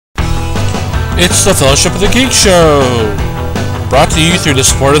It's the Fellowship of the Geeks Show, brought to you through the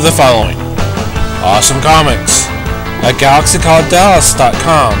support of the following: Awesome Comics at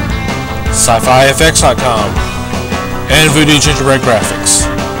GalaxyCollegeDallas.com, SciFiFX.com, and Voodoo Gingerbread Graphics.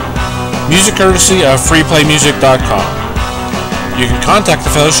 Music courtesy of FreePlayMusic.com. You can contact the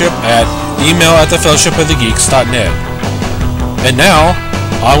Fellowship at email@thefellowshipofthegeeks.net. And now,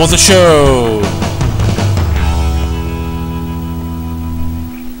 on with the show!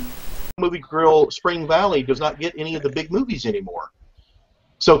 Movie Grill Spring Valley does not get any of the big movies anymore.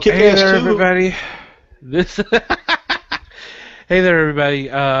 So Hey Kick-Ass there, 2... everybody. Hey there, everybody.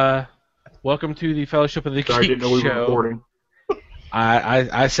 Welcome to the Fellowship of the Sorry, I Geeks didn't know we were Show. recording.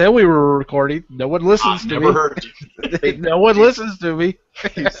 I said we were recording. No one listens to me. Never heard you. No one listens to me.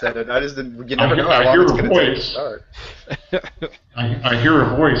 You said it. I just didn't. You never know I how hear long it's a going to take to voice. start. I hear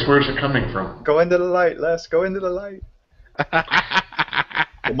a voice. Where's it coming from? Go into the light, Les. Go into the light.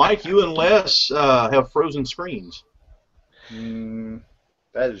 Well, Mike, you and Les have frozen screens.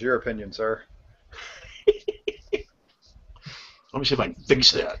 That is your opinion, sir. Let me see if I can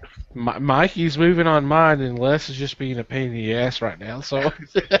fix that. Mikey's moving on mine, and Les is just being a pain in the ass right now. So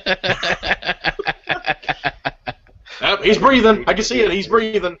He's breathing. I can see it. He's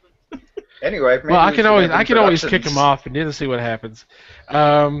breathing. Anyway, maybe well, I we can should always have kick introductions. him off and then see what happens.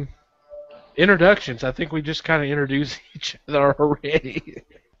 Introductions. I think we just kind of introduced each other already.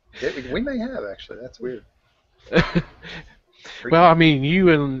 We may have actually. That's weird. Well, I mean, you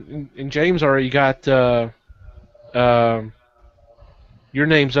and James already got your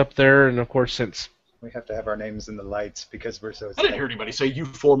name's up there, and of course, since We have to have our names in the lights because we're so. I didn't hear anybody say you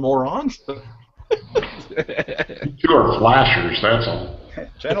four morons. You are flashers, that's all.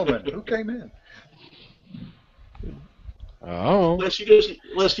 Gentlemen, who came in? oh, Les, you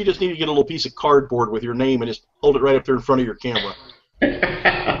just need to get a little piece of cardboard with your name and just hold it right up there in front of your camera.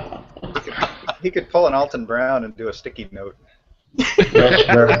 He could pull an Alton Brown and do a sticky note. That's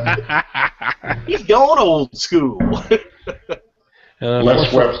right. He's going old school.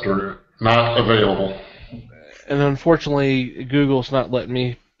 Les Webster, not available. and unfortunately, Google's not letting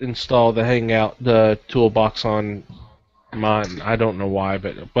me install the toolbox on mine. I don't know why,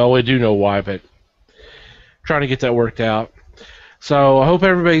 but we do know why, but trying to get that worked out. So I hope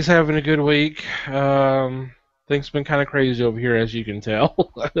everybody's having a good week. Things been kind of crazy over here, as you can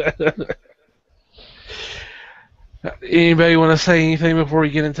tell. Anybody want to say anything before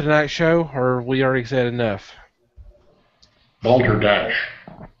we get into tonight's show, or we already said enough? Balderdash.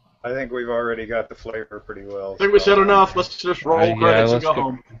 I think we've already got the flavor pretty well. I think we said enough. Let's just roll Yeah, credits and let's go go.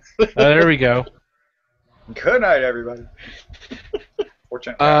 home. There we go. Good night, everybody.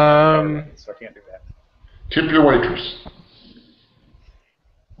 Fortunately, so I can't do that. Tip your waitress.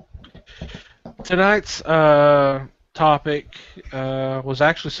 Tonight's topic was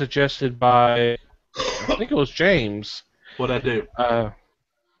actually suggested by, I think it was James. What'd I do?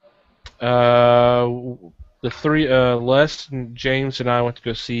 The three, Les, and James, and I went to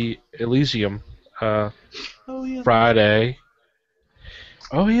go see Elysium Oh, yeah. Friday.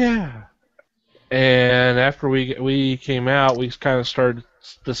 Oh yeah. And after we came out, we kind of started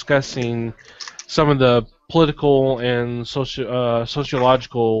discussing some of the political and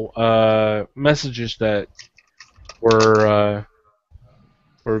sociological messages that were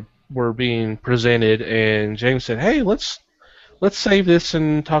being presented. And James said, "Hey, let's save this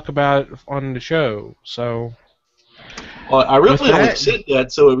and talk about it on the show." So, Well, I With really only that- said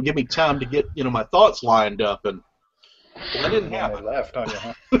that so it would give me time to get my thoughts lined up, and that didn't They happen. left on you,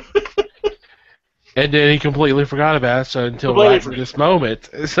 huh? and then he completely forgot about it. So until Completely right this moment,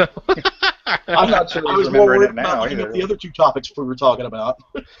 so. I'm not sure I he's was more remembering worried it now about looking either. at the other two topics we were talking about.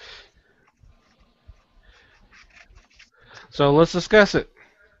 So let's discuss it.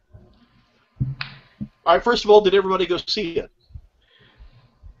 All right, first of all, did everybody go see it?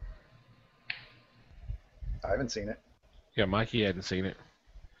 I haven't seen it. Yeah, Mikey hadn't seen it.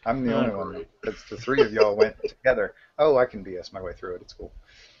 I'm the Oh, only one great. because the three of y'all went together. Oh, I can BS my way through it. It's cool.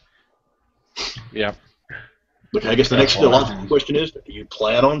 Yeah. Okay, I guess the next logical question is, do you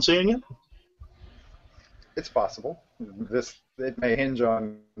plan on seeing it? It's possible. It may hinge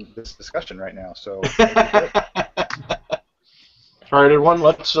on this discussion right now. So All right, everyone,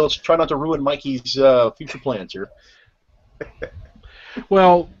 let's try not to ruin Mikey's future plans here.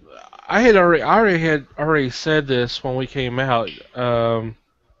 Well, I had already said this when we came out. The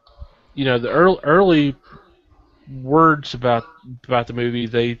early words about the movie,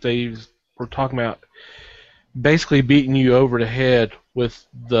 they were talking about basically beating you over the head with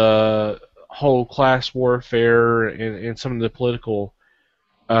the whole class warfare and some of the political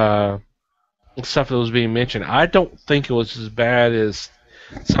stuff that was being mentioned. I don't think it was as bad as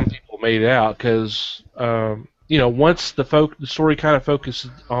some people made out because once the story kind of focused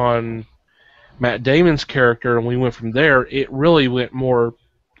on Matt Damon's character and we went from there, it really went more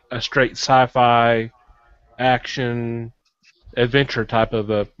a straight sci-fi action adventure type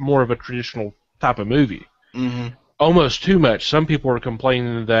of more of a traditional type of movie. Mm-hmm. Almost too much. Some people were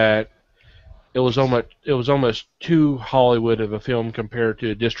complaining that it was almost too Hollywood of a film compared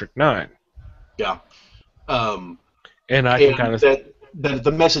to District 9. Yeah. And I can kind of that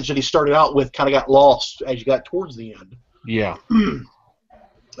the message that he started out with kind of got lost as you got towards the end. Yeah.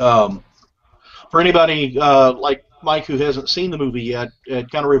 For anybody like Mike who hasn't seen the movie yet,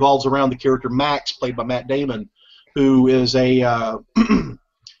 it kind of revolves around the character Max, played by Matt Damon, who is a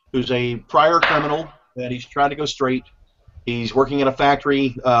who's a prior criminal that he's trying to go straight. He's working in a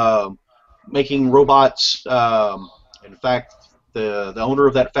factory making robots. In fact, the owner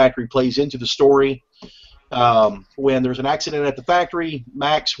of that factory plays into the story. When there's an accident at the factory,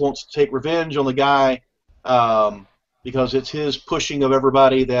 Max wants to take revenge on the guy because it's his pushing of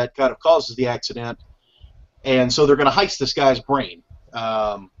everybody that kind of causes the accident. And so they're going to heist this guy's brain.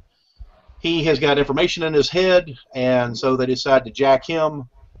 He has got information in his head, and so they decide to jack him,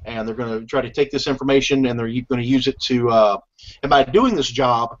 and they're going to try to take this information, and they're going to use it to... and by doing this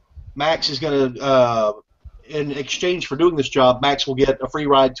job, Max is going to... in exchange for doing this job, Max will get a free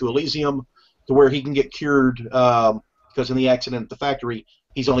ride to Elysium to where he can get cured because in the accident at the factory,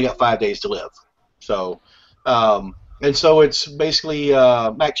 he's only got 5 days to live. So... and so it's basically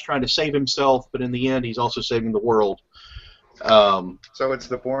Max trying to save himself, but in the end, he's also saving the world. So it's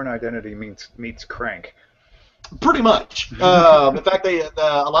the Bourne Identity meets Crank. Pretty much. In fact,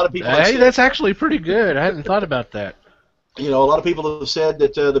 a lot of people. Hey, that's actually pretty good. I hadn't thought about that. A lot of people have said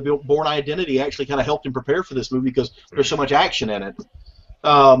that the Bourne Identity actually kind of helped him prepare for this movie because there's so much action in it.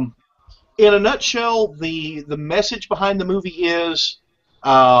 In a nutshell, the message behind the movie is.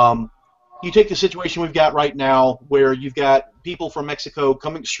 You take the situation we've got right now where you've got people from Mexico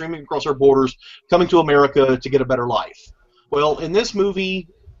streaming across our borders, coming to America to get a better life. Well, in this movie,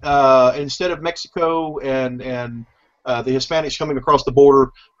 instead of Mexico and the Hispanics coming across the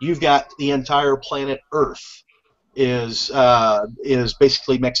border, you've got the entire planet Earth is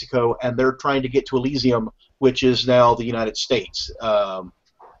basically Mexico, and they're trying to get to Elysium, which is now the United States.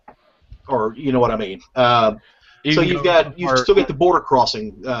 Or you know what I mean. So you still get the border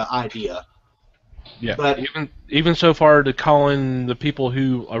crossing idea. Yeah, but even so far to calling the people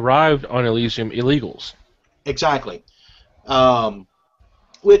who arrived on Elysium illegals. Exactly.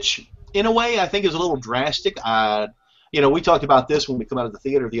 Which, in a way, I think is a little drastic. We talked about this when we come out of the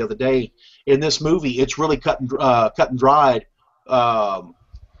theater the other day. In this movie, it's really cut and dried.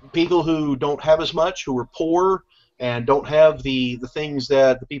 People who don't have as much, who are poor, and don't have the things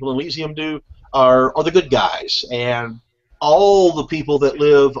that the people in Elysium do, are the good guys, and all the people that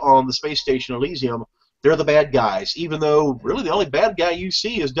live on the space station Elysium, they're the bad guys, even though really the only bad guy you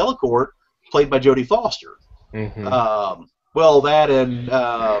see is Delacourt, played by Jodie Foster. Mm-hmm. Well, that and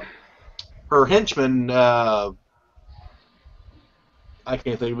her henchman, I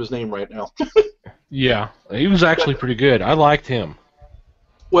can't think of his name right now. Yeah, he was actually pretty good. I liked him.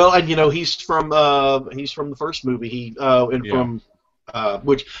 Well, and he's from the first movie. From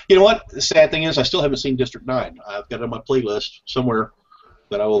which, you know what? The sad thing is, I still haven't seen District 9. I've got it on my playlist somewhere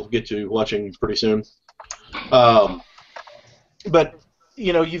that I will get to watching pretty soon. But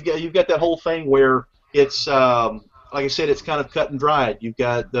you've got that whole thing where it's like I said, it's kind of cut and dried. You've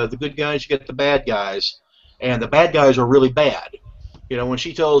got the good guys, you got the bad guys, and the bad guys are really bad. When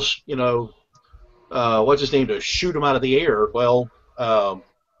she tells what's his name to shoot him out of the air, well.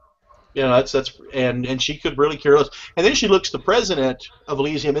 That's and she could really care less. And then she looks the president of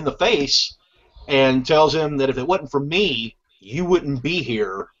Elysium in the face and tells him that if it wasn't for me, you wouldn't be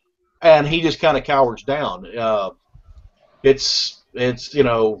here. And he just kind of cowers down. It's I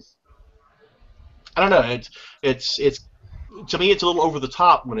don't know. It's to me it's a little over the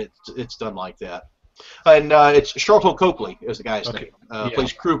top when it's done like that. And it's Sharlto Copley is the guy's name.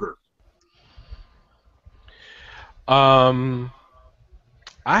 Plays Kruger.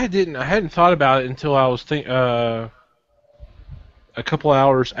 I hadn't thought about it until I was a couple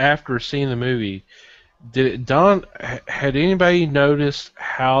hours after seeing the movie. Had anybody noticed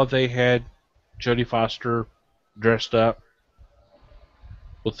how they had Jodie Foster dressed up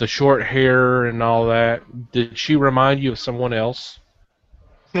with the short hair and all that? Did she remind you of someone else?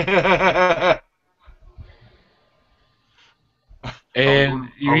 And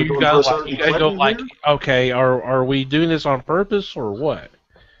you guys go like, okay, are we doing this on purpose or what?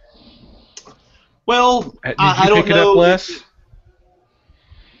 Well, I don't know. Did you pick it up, Les?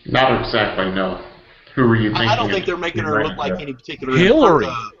 Not exactly, no. Who were you thinking? I don't think they're making her look like any particular Hillary.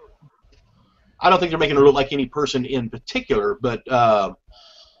 I don't think they're making her look like any person in particular, but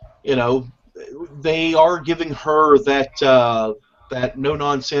you know, they are giving her that no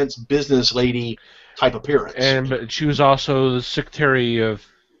nonsense business lady type appearance. But she was also the secretary of.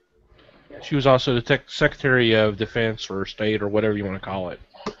 She was also the Secretary of Defense or State or whatever you want to call it.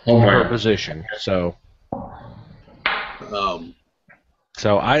 Her position. So.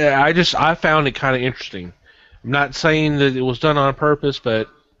 So I found it kind of interesting. I'm not saying that it was done on purpose, but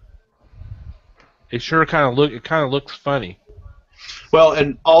it sure kind of looks funny. Well,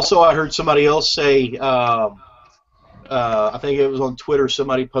 and also I heard somebody else say, I think it was on Twitter,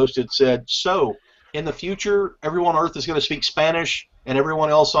 somebody said, so in the future, everyone on Earth is going to speak Spanish, and everyone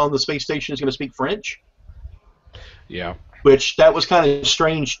else on the space station is going to speak French? Yeah. Which, that was kind of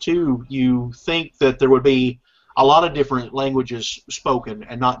strange, too. You think that there would be a lot of different languages spoken,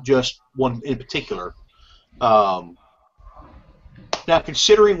 and not just one in particular. Now,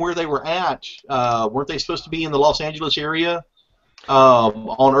 considering where they were at, weren't they supposed to be in the Los Angeles area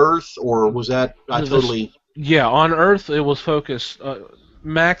on Earth, or was that totally... Yeah, on Earth it was focused...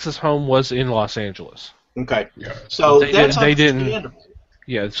 Max's home was in Los Angeles. Okay. Yeah. So that's understandable.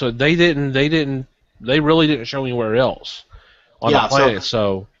 Yeah, so they really didn't show anywhere else on the planet,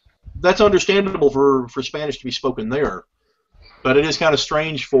 so that's understandable for Spanish to be spoken there. But it is kind of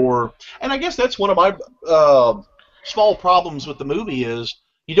strange and I guess that's one of my small problems with the movie is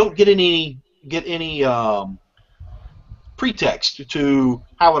you don't get any pretext to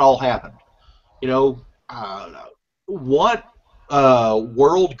how it all happened. You know, what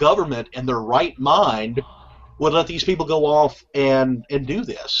world government in their right mind would let these people go off and do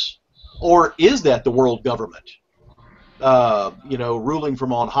this? Or is that the world government, ruling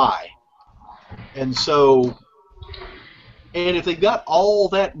from on high? And so, and if they got all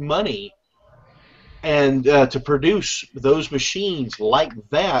that money and to produce those machines like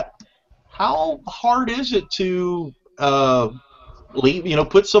that, how hard is it to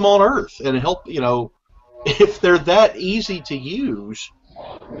put some on Earth and help, if they're that easy to use,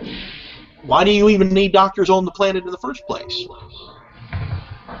 why do you even need doctors on the planet in the first place?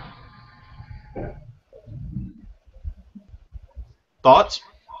 Thoughts?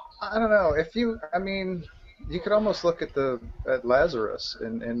 I don't know. You could almost look at Lazarus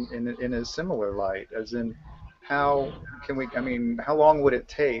in a similar light, as in how long would it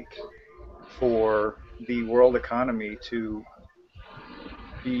take for the world economy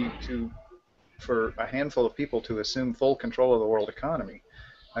for a handful of people to assume full control of the world economy?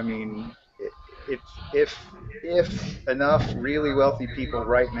 I mean, if enough really wealthy people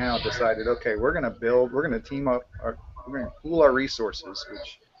right now decided, okay, we're going to team up, we're going to pool our resources, which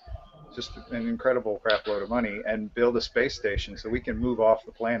is just an incredible crap load of money, and build a space station so we can move off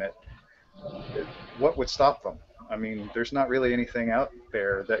the planet, what would stop them? I mean, there's not really anything out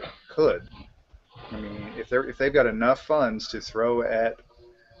there that could. I mean, if they've got enough funds to throw at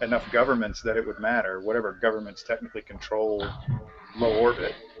enough governments that it would matter, whatever governments technically control low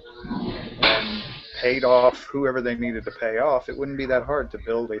orbit, and paid off whoever they needed to pay off, it wouldn't be that hard to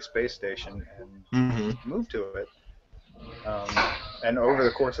build a space station and move to it. And over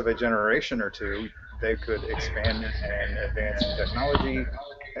the course of a generation or two, they could expand and advance in technology,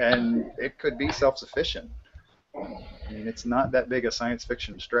 and it could be self-sufficient. I mean, it's not that big a science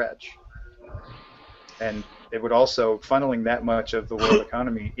fiction stretch. And it would also, funneling that much of the world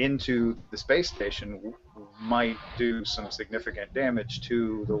economy into the space station might do some significant damage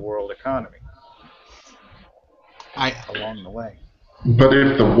to the world economy along the way. But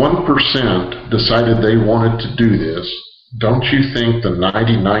if the 1% decided they wanted to do this, don't you think the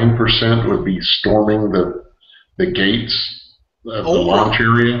 99% would be storming the gates of the launch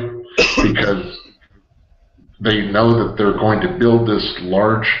area? Because they know that they're going to build this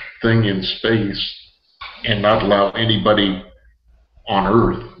large thing in space and not allow anybody on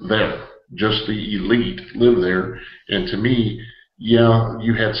Earth there. Just the elite live there. And to me, yeah,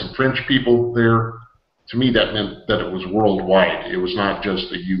 you had some French people there. To me, that meant that it was worldwide. It was not just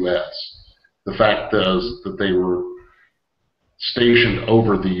the U.S. The fact is that they were stationed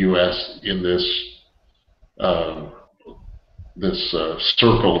over the U.S. in this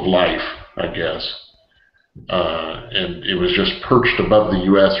circle of life, I guess. And it was just perched above the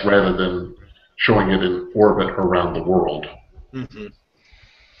U.S. rather than showing it in orbit around the world. Mm-hmm.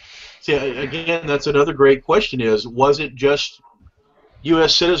 See, again, that's another great question is, was it just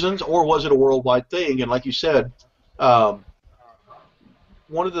U.S. citizens or was it a worldwide thing? And like you said, one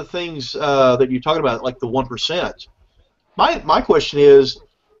of the things that you're talking about, like the 1%, my question is,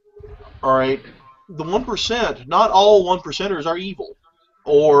 all right, the 1%, not all 1%ers are evil,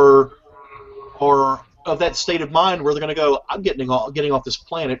 or of that state of mind where they're going to go, I'm getting off this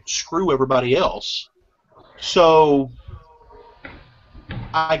planet, screw everybody else. So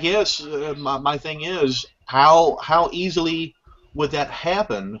I guess my thing is, how easily would that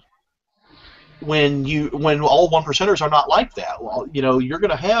happen when all one percenters are not like that? Well, you're going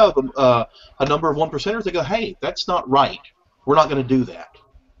to have a number of one percenters that go, hey, that's not right. We're not going to do that.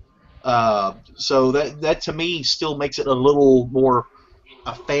 So that to me still makes it a little more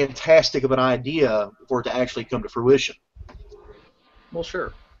fantastic of an idea for it to actually come to fruition. Well,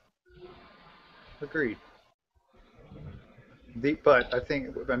 sure. Agreed. But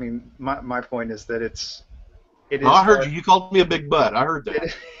I mean, my point is that it is. I heard you. You called me a big butt. I heard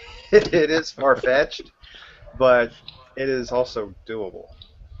that. It is far-fetched, but it is also doable.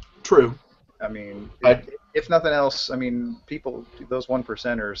 True. I mean, if nothing else, I mean, those one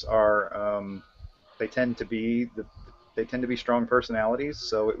percenters are, they tend to be strong personalities,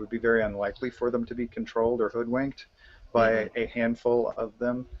 so it would be very unlikely for them to be controlled or hoodwinked by a handful of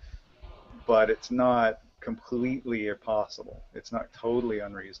them. But it's not completely impossible. It's not totally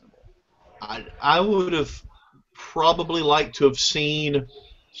unreasonable. I would have probably liked to have seen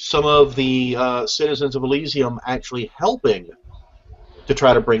some of the citizens of Elysium actually helping to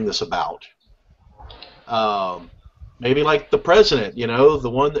try to bring this about. Maybe like the president, the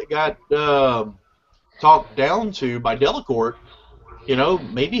one that got talked down to by Delacorte,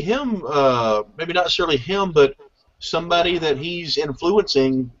 maybe him, maybe not necessarily him, but somebody that he's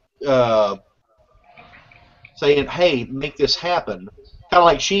influencing, saying, hey, make this happen. Kind of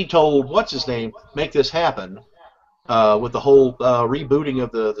like she told, what's his name, make this happen, with the whole rebooting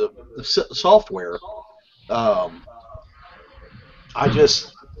of the software. I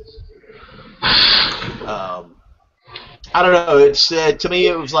don't know. It's to me,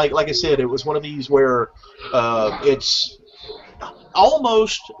 it was like I said, it was one of these where it's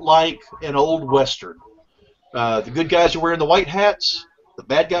almost like an old Western. The good guys are wearing the white hats, the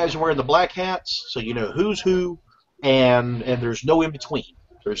bad guys are wearing the black hats, so you know who's who, and there's no in between.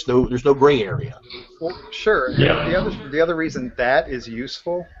 There's no gray area. Well, sure. Yeah. The other reason that is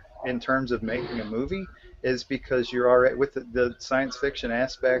useful in terms of making a movie is because you're already with the science fiction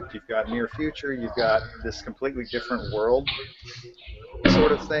aspect. You've got near future. You've got this completely different world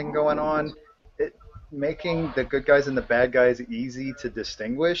sort of thing going on. Making the good guys and the bad guys easy to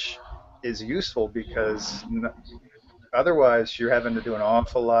distinguish is useful because otherwise you're having to do an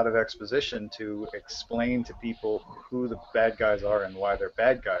awful lot of exposition to explain to people who the bad guys are and why they're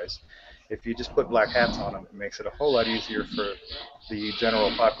bad guys. If you just put black hats on them, it makes it a whole lot easier for the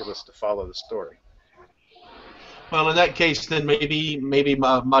general populace to follow the story. Well, in that case, then maybe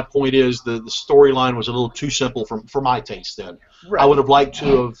my point is the storyline was a little too simple for my taste. Then Right. I would have liked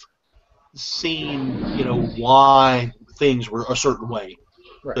to have seen why things were a certain way.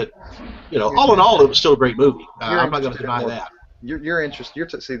 Right. But all in all, it was still a great movie. I'm not going to deny that. You're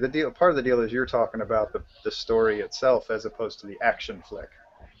interested. See, the deal. Part of the deal is you're talking about the story itself as opposed to the action flick.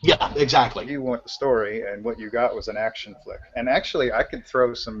 Yeah, exactly. You want the story, and what you got was an action flick. And actually, I could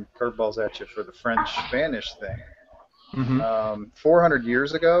throw some curveballs at you for the French-Spanish thing. Mm-hmm. 400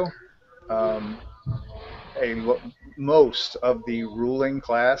 years ago, most of the ruling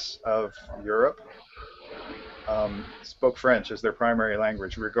class of Europe spoke French as their primary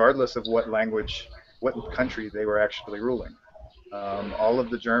language, regardless of what country they were actually ruling. All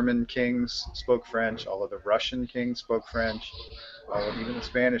of the German kings spoke French. All of the Russian kings spoke French. Even the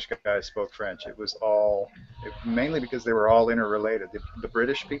Spanish guys spoke French. It was mainly because they were all interrelated. The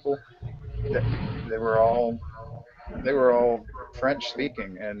British people, they were all French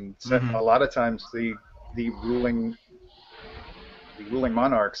speaking, and a lot of times the ruling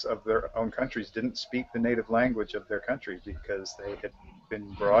monarchs of their own countries didn't speak the native language of their country because they had been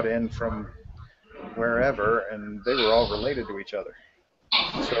brought in from wherever, and they were all related to each other.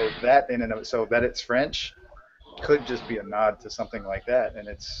 So that that it's French could just be a nod to something like that, and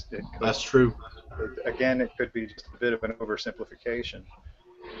That's true. Again, it could be just a bit of an oversimplification.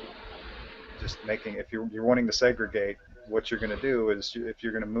 Just making, if you're wanting to segregate, what you're going to do is, if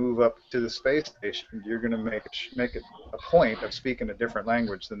you're going to move up to the space station, you're going to make it a point of speaking a different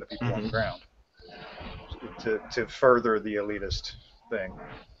language than the people on the ground to further the elitist thing.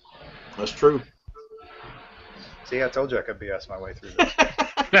 That's true. See, I told you I could BS my way through this.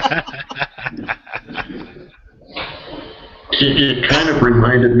 It kind of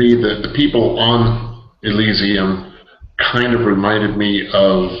reminded me that the people on Elysium kind of reminded me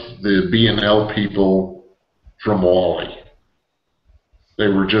of the B&L people from Wall-E. They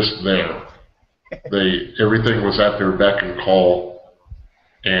were just there. Everything was at their beck and call,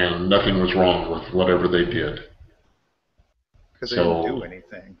 and nothing was wrong with whatever they did. Because they didn't do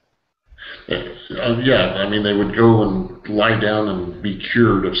anything. Yeah, I mean, they would go and lie down and be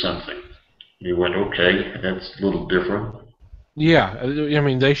cured of something. You went, okay, that's a little different. Yeah, I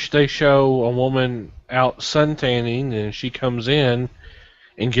mean they show a woman out suntanning and she comes in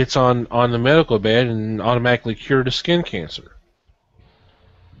and gets on the medical bed and automatically cured of skin cancer.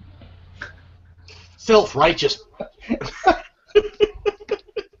 Self-righteous.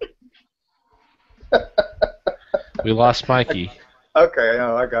 We lost Mikey. Okay,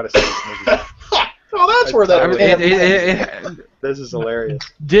 no, I gotta see this movie. Oh, that's where that. This is hilarious.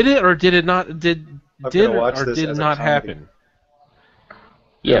 Did it or did it not? Did gonna watch or this did it as a not comedy. happen?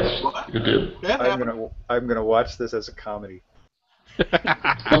 Yes, it did. I'm gonna watch this as a comedy.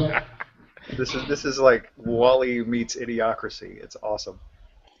 This is like Wall-E meets Idiocracy. It's awesome.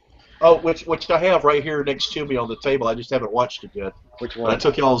 Oh, which I have right here next to me on the table. I just haven't watched it yet. Which But one? I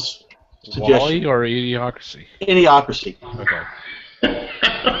took y'all's Wall-E suggestion. or Idiocracy? Idiocracy. Okay.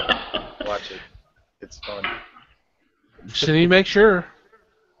 Watch it. It's fun. Just need to make sure.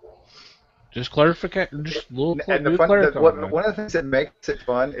 Just clarification. Just a little. And the fun, one of the things that makes it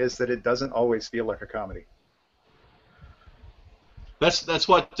fun is that it doesn't always feel like a comedy. That's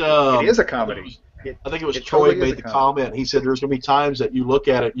what. It is a comedy. I think it was it Troy totally is made a the comedy. comment. He said there's going to be times that you look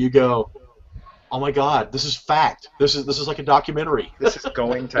at it, you go, "Oh my God, this is fact. This is like a documentary." This is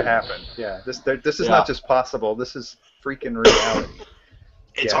going to happen. Yeah. This is Yeah. not just possible. This is freaking reality.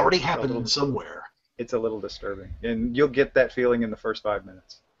 It's Yeah, already it's a happened little- somewhere. It's a little disturbing, and you'll get that feeling in the first 5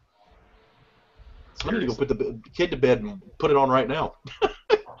 minutes. I need to go put the kid to bed and put it on right now.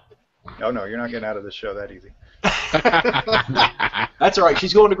 Oh no, you're not getting out of this show that easy. That's all right.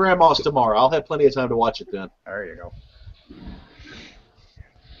 She's going to Grandma's tomorrow. I'll have plenty of time to watch it then. There you go.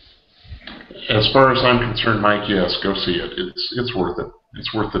 As far as I'm concerned, Mike, yes, go see it. It's worth it.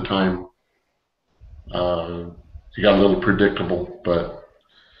 It's worth the time. It got a little predictable, but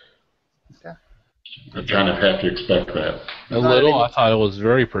Yeah. I kind of have to expect that. A little. I thought it was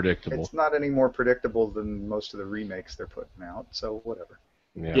very predictable. It's not any more predictable than most of the remakes they're putting out, so whatever.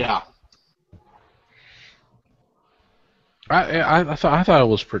 Yeah. I thought it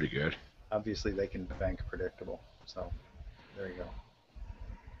was pretty good. Obviously, they can bank predictable, so there you go.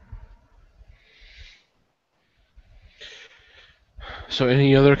 So,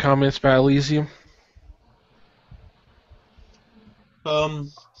 any other comments about Elysium?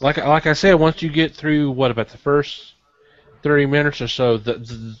 Like I said, once you get through about the first 30 minutes or so,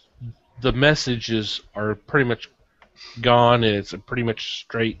 the messages are pretty much gone, and it's a pretty much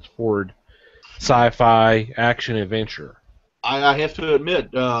straightforward sci-fi action adventure. I have to admit,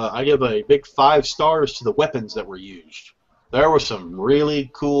 I give a big 5 stars to the weapons that were used. There were some really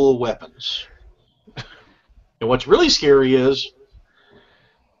cool weapons. And what's really scary is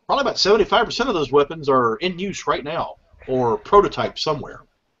probably about 75% of those weapons are in use right now or prototyped somewhere.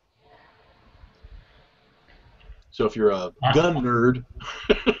 So if you're a gun nerd...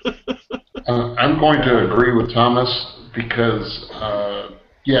 I'm going to agree with Thomas because,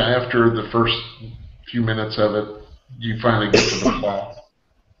 after the first few minutes of it, you finally get to the plot.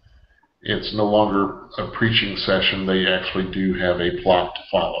 It's no longer a preaching session. They actually do have a plot to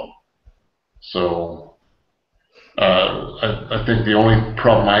follow. So I think the only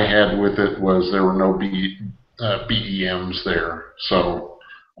problem I had with it was there were no BEMs there. So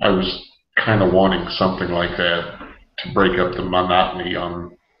I was kind of wanting something like that to break up the monotony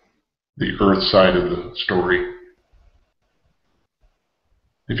on the Earth side of the story.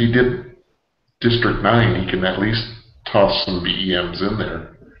 If he did District 9, he can at least toss some BEMs in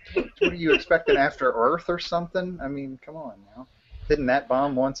there. What are you expecting, After Earth or something? I mean, come on now. Didn't that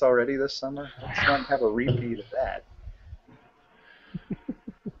bomb once already this summer? Let's not have a repeat of that.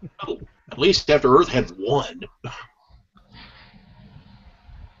 At least After Earth had one.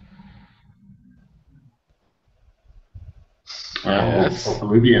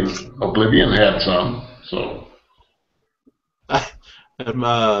 Oblivion had some, so.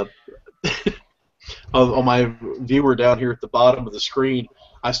 On my viewer down here at the bottom of the screen,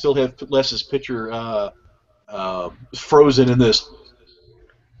 I still have Les's picture frozen in this.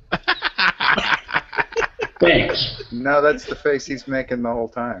 Thanks. No, that's the face he's making the whole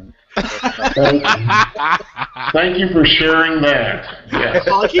time. Thank you for sharing that. Yes.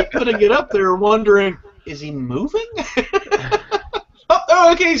 Well, I keep putting it up there wondering, is he moving?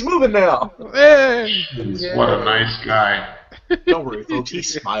 Oh, okay, he's moving now. What a nice guy. Don't worry, folks,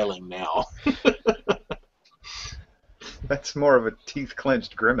 he's smiling now. That's more of a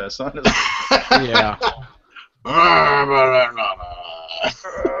teeth-clenched grimace, honestly. Yeah.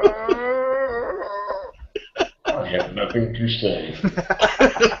 I have nothing to say.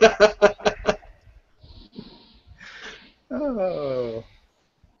 Oh.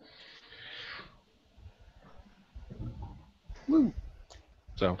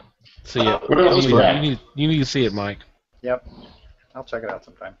 See it. What else we got? You need to see it, Mike. Yep. I'll check it out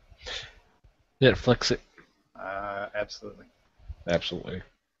sometime. Netflix it. Absolutely. Absolutely.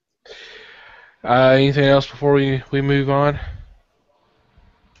 Anything else before we move on?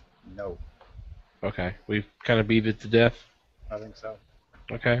 No, Okay, we've kind of beat it to death. I think so.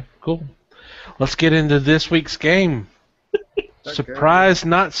 Okay, cool. Let's get into this week's game. Okay. Surprised,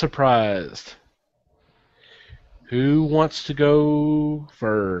 not surprised. Who wants to go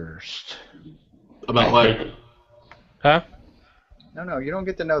first? About what? Huh? No, you don't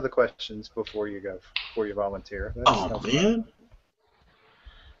get to know the questions before you volunteer. That's Oh, no fun. man.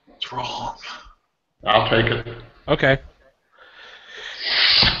 It's wrong. I'll take it. Okay.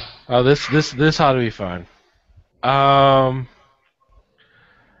 This ought to be fun.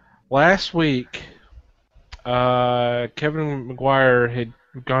 Last week, Kevin Maguire had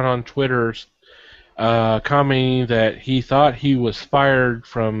gone on Twitter, commenting that he thought he was fired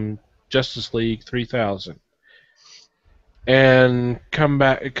from Justice League 3000, and come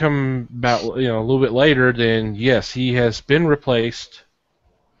about a little bit later. Then yes, he has been replaced.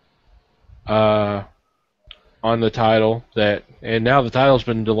 On the title and now the title's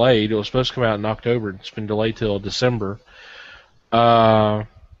been delayed. It was supposed to come out in October. It's been delayed till December. But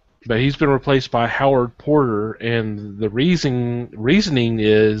he's been replaced by Howard Porter, and the reasoning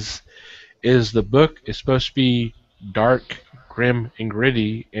is the book is supposed to be dark, grim, and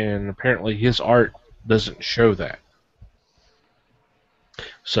gritty, and apparently his art doesn't show that.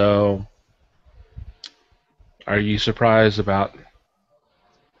 So, are you surprised about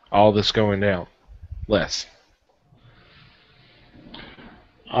all this going down? Les?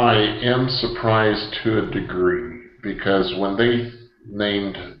 I am surprised to a degree, because when they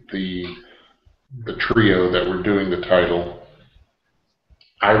named the trio that were doing the title,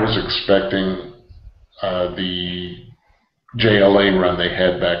 I was expecting the JLA run they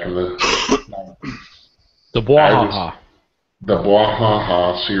had back in the 90s. The Bwahaha. The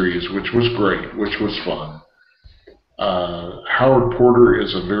Bwahaha series, which was great, which was fun. Howard Porter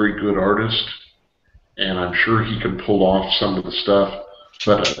is a very good artist, and I'm sure he can pull off some of the stuff.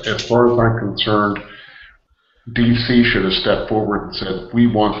 But as far as I'm concerned, DC should have stepped forward and said, we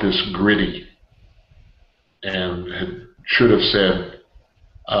want this gritty, and should have said,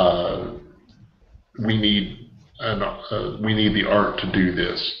 we need the art to do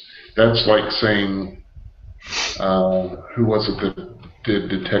this. That's like saying, who was it that did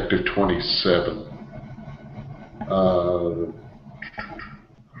Detective 27?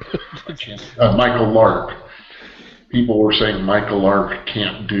 Michael Lark. People were saying Michael Lark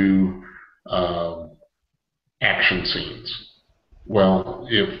can't do action scenes. Well,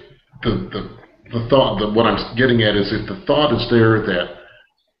 if the thought, what I'm getting at is, if the thought is there that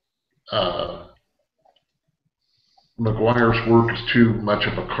Maguire's work is too much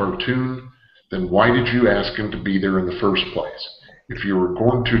of a cartoon, then why did you ask him to be there in the first place? If you were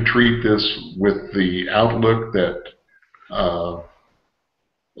going to treat this with the outlook that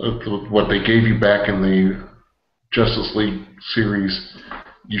what they gave you back in the Justice League series,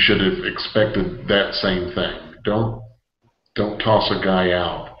 you should have expected that same thing. Don't toss a guy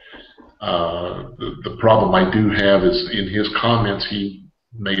out. The problem I do have is, in his comments, he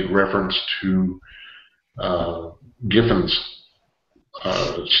made reference to Giffen's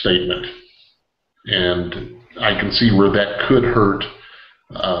statement, and I can see where that could hurt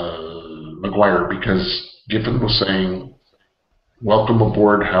Maguire, because Giffen was saying, "Welcome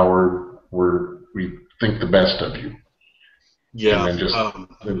aboard, Howard. We think the best of you." Yeah. And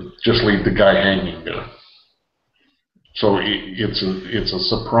then just leave the guy hanging there. So it's a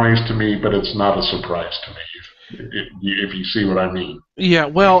surprise to me, but it's not a surprise to me, if you see what I mean. Yeah,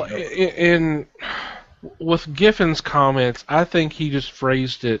 well, with Giffen's comments, I think he just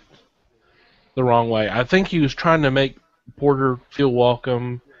phrased it the wrong way. I think he was trying to make Porter feel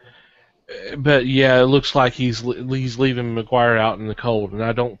welcome, but yeah, it looks like he's leaving Maguire out in the cold, and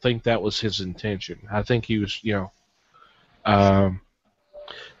I don't think that was his intention. I think he was,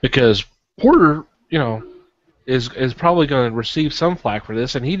 because Porter, is probably going to receive some flack for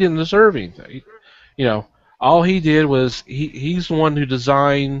this, and he didn't deserve anything. All he did was he's the one who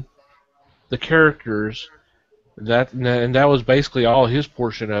designed the characters, and that was basically all his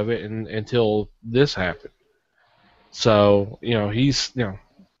portion of it, until this happened. So he's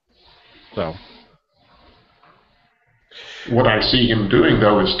so. What I see him doing,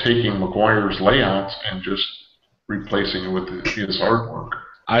 though, is taking Maguire's layouts and just replacing it with his artwork.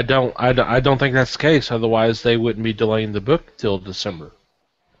 I don't think that's the case. Otherwise, they wouldn't be delaying the book till December.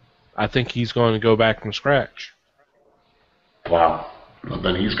 I think he's going to go back from scratch. Wow. Well,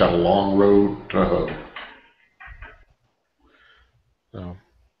 then he's got a long road to hoe. So,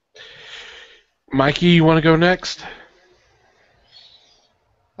 Mikey, you want to go next?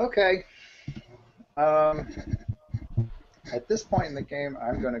 Okay. At this point in the game,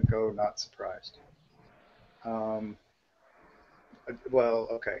 I'm going to go not surprised. Well,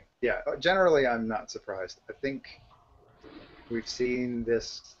 okay. Yeah, generally I'm not surprised. I think we've seen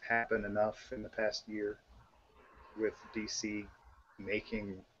this happen enough in the past year with DC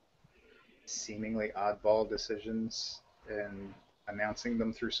making seemingly oddball decisions and announcing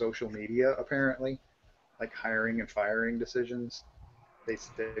them through social media, apparently, like hiring and firing decisions. They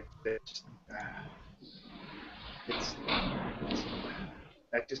just, it's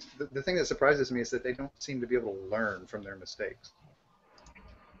the thing that surprises me is that they don't seem to be able to learn from their mistakes.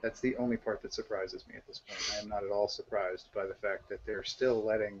 That's the only part that surprises me at this point. I am not at all surprised by the fact that they're still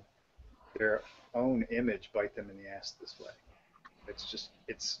letting their own image bite them in the ass this way. It's just,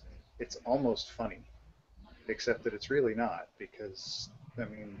 it's almost funny, except that it's really not, because, I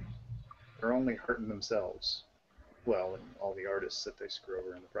mean, they're only hurting themselves. Well, and all the artists that they screw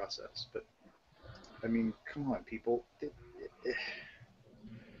over in the process. But, I mean, come on, people.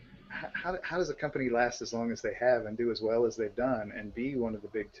 How does a company last as long as they have and do as well as they've done and be one of the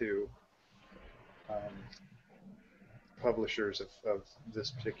big two publishers of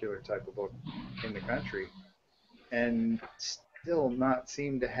this particular type of book in the country and still not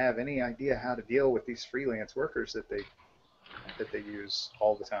seem to have any idea how to deal with these freelance workers that they use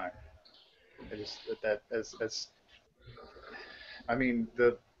all the time? I just I mean,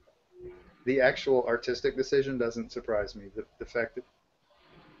 the actual artistic decision doesn't surprise me. The fact that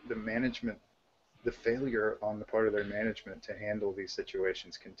the management, the failure on the part of their management to handle these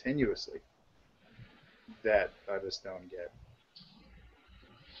situations continuously, that I just don't get.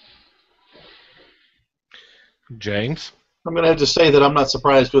 James? I'm going to have to say that I'm not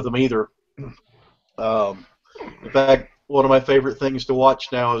surprised with them either. In fact, one of my favorite things to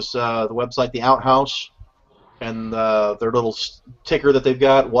watch now is the website The Outhouse, and their little ticker that they've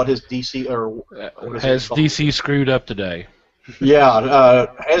got. What has DC Has DC screwed up today? Yeah,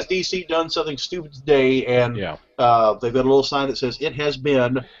 has DC done something stupid today? And Yeah. they've got a little sign that says it has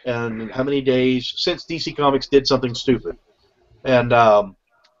been, and how many days since DC Comics did something stupid. And I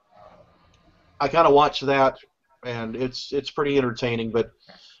kind of watch that, and it's pretty entertaining. But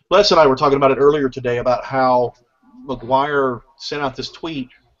Les and I were talking about it earlier today about how Maguire sent out this tweet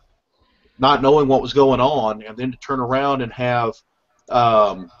not knowing what was going on, and then to turn around and have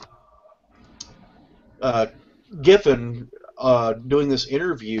Giffen doing this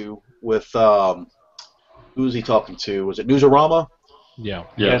interview with who was he talking to? Was it Newsarama? Yeah.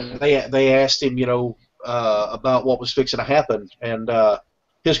 Yes. And they asked him, about what was fixing to happen, and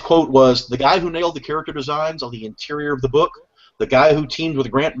his quote was, "The guy who nailed the character designs on the interior of the book, the guy who teamed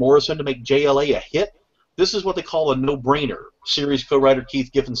with Grant Morrison to make JLA a hit, this is what they call a no-brainer," series co-writer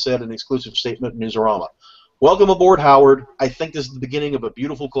Keith Giffen said in an exclusive statement in Newsarama. "Welcome aboard, Howard. I think this is the beginning of a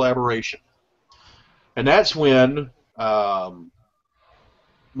beautiful collaboration." And that's when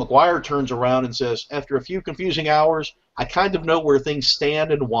Maguire turns around and says, "After a few confusing hours, I kind of know where things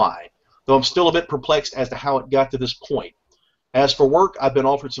stand and why, though I'm still a bit perplexed as to how it got to this point. As for work, I've been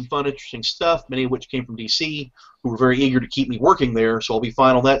offered some fun, interesting stuff, many of which came from DC, who were very eager to keep me working there, so I'll be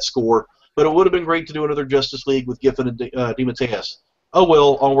fine on that score. But it would have been great to do another Justice League with Giffen and DeMatteis. Oh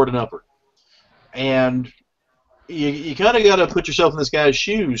well, onward and upward." And you kind of got to put yourself in this guy's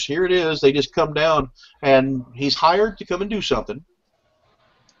shoes. Here it is. They just come down, and he's hired to come and do something.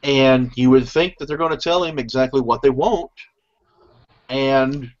 And you would think that they're going to tell him exactly what they want.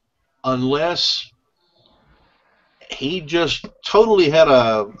 And unless he just totally had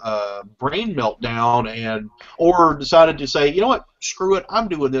a brain meltdown or decided to say, you know what, screw it, I'm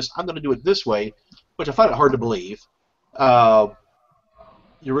doing this, I'm going to do it this way, which I find it hard to believe.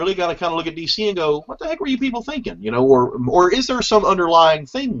 You really got to kind of look at DC and go, what the heck were you people thinking? Or is there some underlying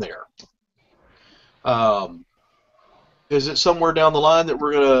thing there? Is it somewhere down the line that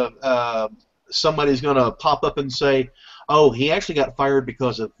we're gonna somebody's gonna pop up and say, oh, he actually got fired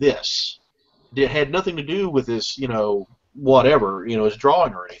because of this? It had nothing to do with his, whatever, his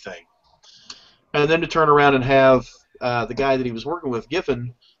drawing or anything. And then to turn around and have the guy that he was working with,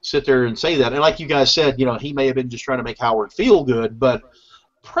 Giffen, sit there and say that. And like you guys said, he may have been just trying to make Howard feel good, but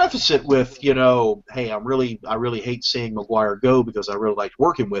preface it with, hey, I really hate seeing Maguire go because I really liked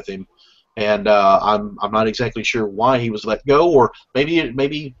working with him, and I'm not exactly sure why he was let go, or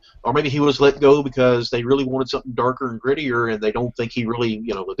maybe he was let go because they really wanted something darker and grittier, and they don't think he really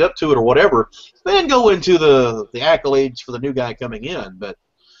lived up to it or whatever. Then go into the accolades for the new guy coming in, but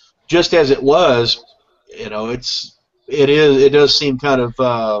just as it was, it does seem kind of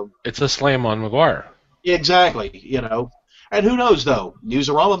it's a slam on Maguire. Exactly, And who knows, though?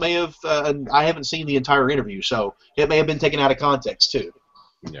 Newsarama may have, I haven't seen the entire interview, so it may have been taken out of context, too.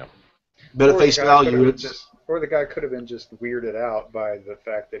 Yeah. But at face value, or the guy could have been just weirded out by the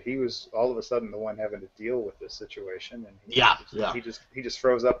fact that he was all of a sudden the one having to deal with this situation, and he just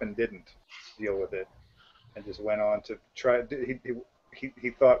froze up and didn't deal with it, and just went on to try. He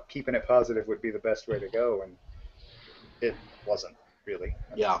thought keeping it positive would be the best way to go, and it wasn't really.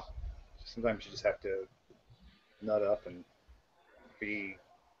 Yeah. Sometimes you just have to nut up and be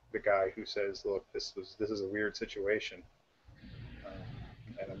the guy who says, "Look, this is a weird situation."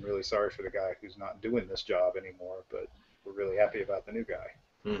 And I'm really sorry for the guy who's not doing this job anymore, but we're really happy about the new guy.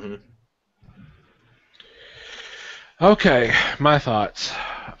 Mm-hmm. Okay, my thoughts.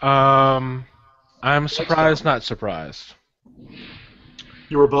 I'm surprised, not surprised.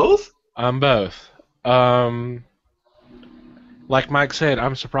 You were both? I'm both. Like Mike said,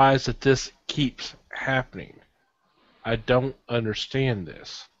 I'm surprised that this keeps happening. I don't understand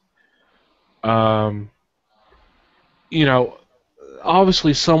this.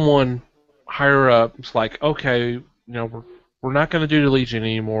 Obviously someone higher up is like, okay, we're not going to do the Legion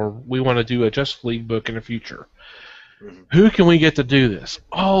anymore. We want to do a Justice League book in the future. Mm-hmm. Who can we get to do this?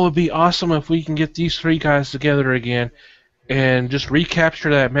 Oh, it'd be awesome if we can get these three guys together again and just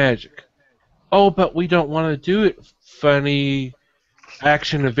recapture that magic. Oh, but we don't want to do it funny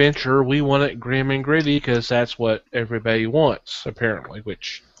action adventure. We want it grim and gritty because that's what everybody wants, apparently,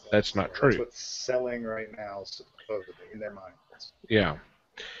 which that's not true. That's what's selling right now, supposedly, in their minds. Yeah.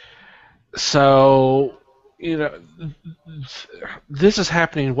 So, this is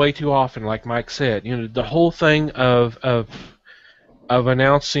happening way too often, like Mike said. The whole thing of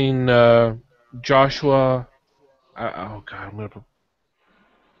announcing Joshua. Oh God, I'm gonna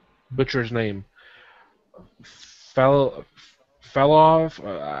butcher his name. Fellow.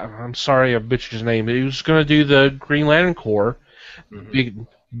 I'm sorry, I butchered his name. He was going to do the Green Lantern Corps. Mm-hmm.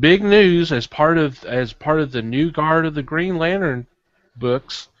 Big news as part of the new guard of the Green Lantern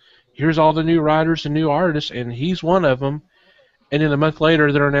books. Here's all the new writers and new artists, and he's one of them. And then a month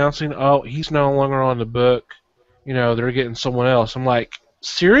later, they're announcing, oh, he's no longer on the book. They're getting someone else. I'm like,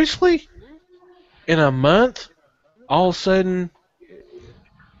 seriously? In a month? All of a sudden,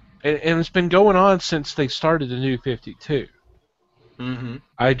 and it's been going on since they started the New 52. Mm-hmm.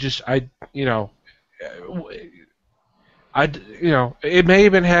 It may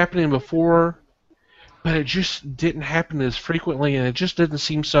have been happening before, but it just didn't happen as frequently, and it just didn't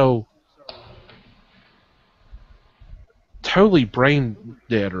seem so totally brain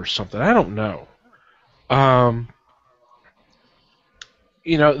dead or something. I don't know.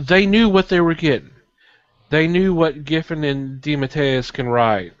 They knew what they were getting. They knew what Giffen and DeMatteis can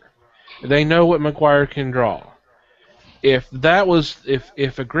write. They know what Maguire can draw. If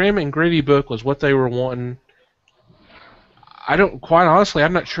a grim and gritty book was what they were wanting, quite honestly,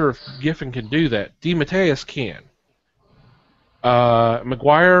 I'm not sure if Giffen can do that. DeMatteis can.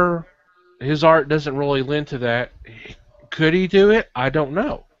 Maguire, his art doesn't really lend to that. Could he do it? I don't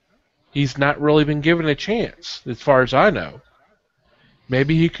know. He's not really been given a chance, as far as I know.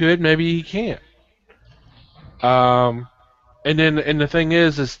 Maybe he could, maybe he can't. And the thing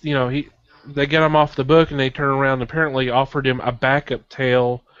is they get him off the book and they turn around and apparently offered him a backup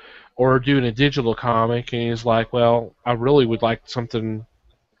tale or doing a digital comic, and he's like, well, I really would like something,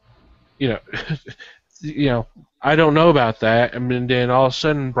 I don't know about that. And then all of a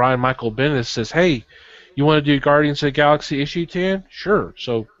sudden Brian Michael Bendis says, hey, you want to do Guardians of the Galaxy issue 10? Sure.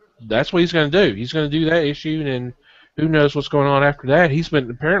 So that's what he's going to do. He's going to do that issue, and then who knows what's going on after that. He's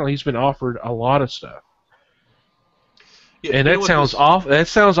been offered a lot of stuff. Yeah, and that sounds awful. That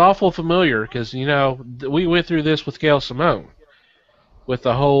sounds awful familiar because we went through this with Gail Simone, with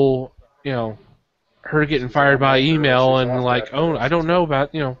the whole her getting fired by email and like, oh, I don't know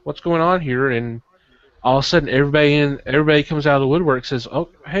about what's going on here, and all of a sudden everybody comes out of the woodwork and says, oh,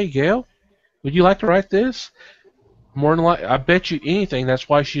 hey Gail, would you like to write this? More than likely, I bet you anything that's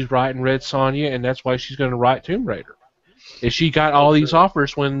why she's writing Red Sonja, and that's why she's going to write Tomb Raider. Is she got all these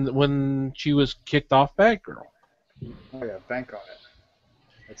offers when she was kicked off Batgirl? Oh yeah, bank on it.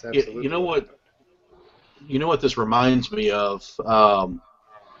 That's absolutely. You know what this reminds me of?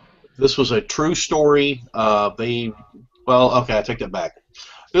 This was a true story. I take that back.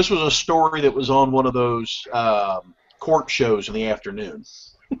 This was a story that was on one of those court shows in the afternoon.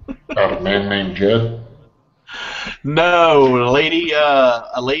 About a man named Jed? No, a lady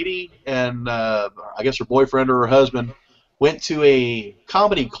and I guess her boyfriend or her husband went to a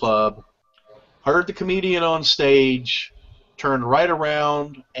comedy club, heard the comedian on stage, turned right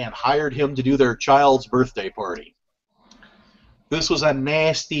around and hired him to do their child's birthday party. This was a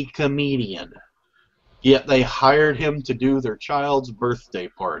nasty comedian. yet they hired him to do their child's birthday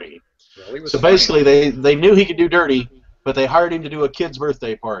party. Well, he was So funny. basically, they knew he could do dirty, but they hired him to do a kid's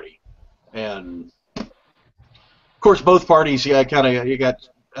birthday party. And of course, both parties, you got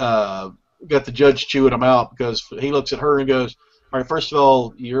the judge chewing him out because he looks at her and goes, "All right, first of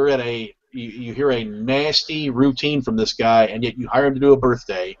all, you hear a nasty routine from this guy, and yet you hire him to do a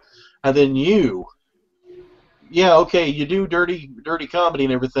birthday, and then you do dirty comedy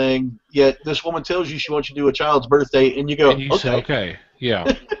and everything, yet this woman tells you she wants you to do a child's birthday, and you go, And you say, okay,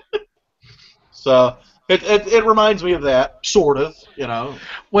 yeah." So it reminds me of that, sort of,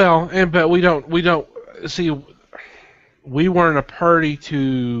 Well, but we don't see. We weren't a party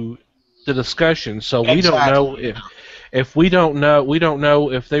to the discussion, so we don't know if we don't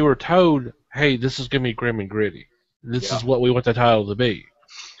know if they were told, "Hey, this is gonna be grim and gritty. This is what we want the title to be."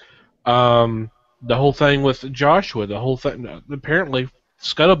 The whole thing with Joshua, the whole thing, apparently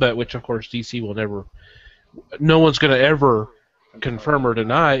Scuttlebutt, which of course DC will never, no one's gonna ever confirm or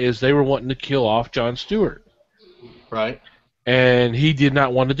deny, is they were wanting to kill off Jon Stewart. Right. And he did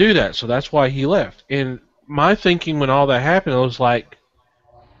not want to do that, so that's why he left. And my thinking when all that happened, I was like,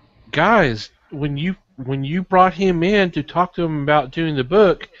 guys, when you brought him in to talk to him about doing the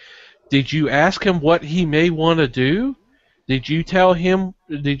book, did you ask him what he may want to do? Did you tell him,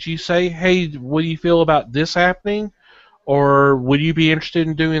 did you say, hey, what do you feel about this happening? Or would you be interested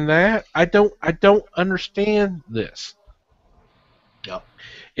in doing that? I don't understand this. Yep.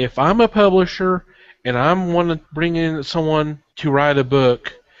 If I'm a publisher and I'm want to bring in someone to write a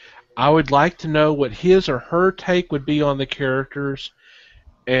book, I would like to know what his or her take would be on the characters.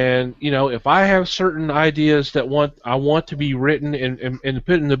 And, if I have certain ideas that I want to be written and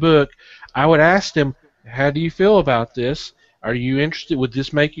put in the book, I would ask them, how do you feel about this? Are you interested? Was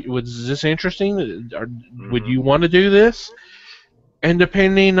this interesting? Would you want to do this? And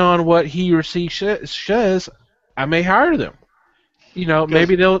depending on what he or she says, I may hire them.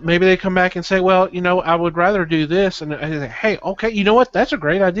 Maybe they come back and say, well, I would rather do this, and I say, hey, okay, you know what? That's a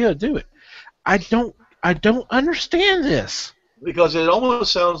great idea. Do it. I don't understand this. Because it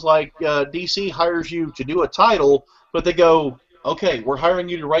almost sounds like DC hires you to do a title, but they go, okay, we're hiring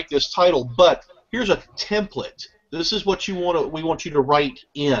you to write this title, but here's a template. This is what we want you to write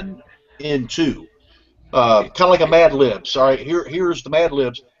into. Kind of like a Mad Libs. All right, here's the Mad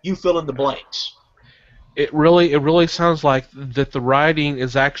Libs. You fill in the blanks. It really sounds like that the writing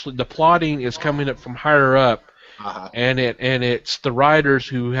is actually, the plotting is coming up from higher up, and it's the writers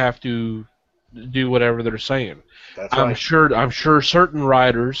who have to do whatever they're saying. That's right. I'm sure certain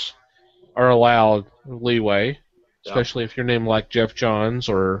writers are allowed leeway, especially if you're named like Jeff Johns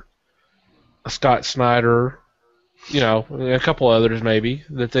or Scott Snyder, a couple others maybe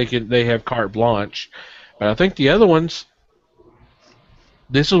that they have carte blanche. But I think the other ones,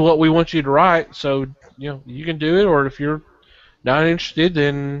 this is what we want you to write, so you can do it. Or if you're not interested,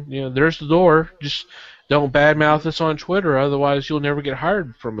 then there's the door. Just don't badmouth us on Twitter, otherwise you'll never get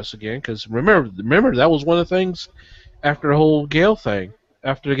hired from us again. Because remember that was one of the things after the whole Gail thing,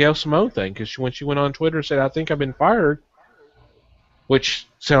 after the Gail Simone thing, because when she went on Twitter and said, "I think I've been fired," which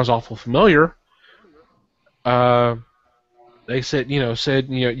sounds awful familiar. They said,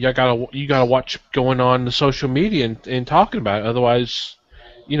 you gotta watch going on the social media and talking about it, otherwise,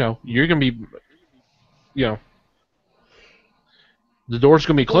 you're gonna be, the door's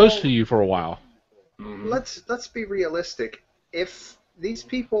gonna be closed to you for a while. Let's be realistic. If these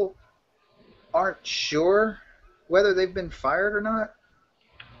people aren't sure whether they've been fired or not,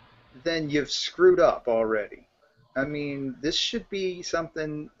 then you've screwed up already. I mean, this should be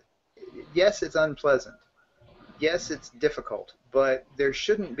something. Yes, it's unpleasant. Yes, it's difficult, but there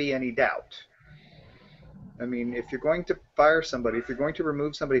shouldn't be any doubt. I mean, if you're going to fire somebody, if you're going to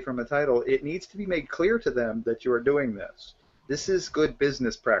remove somebody from a title, it needs to be made clear to them that you are doing this. This is good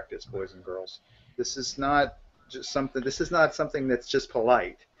business practice, boys and girls. This is not something that's just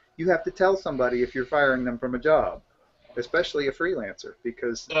polite. You have to tell somebody if you're firing them from a job, especially a freelancer,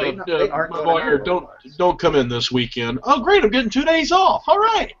 because they aren't Maguire, don't come in this weekend. Oh, great, I'm getting 2 days off. All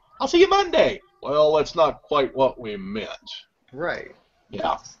right, I'll see you Monday. Well, that's not quite what we meant. Right.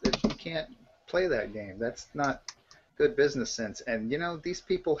 Yeah. You can't play that game. That's not good business sense. And, these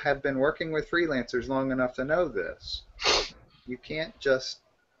people have been working with freelancers long enough to know this. You can't just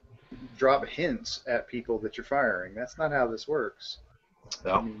drop hints at people that you're firing. That's not how this works.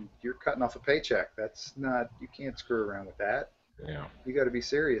 Yeah. I mean, you're cutting off a paycheck. You can't screw around with that. Yeah. You got to be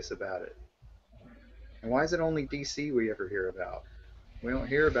serious about it. And why is it only DC we ever hear about? We don't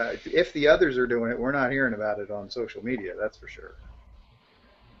hear about it. If the others are doing it, we're not hearing about it on social media, that's for sure.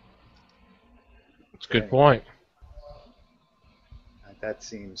 That's a good point. that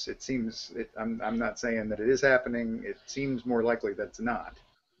seems. I'm not saying that it is happening. It seems more likely that it's not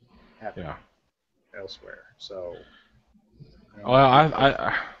happening elsewhere. So. Well,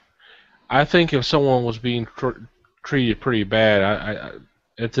 I think if someone was being treated pretty bad, I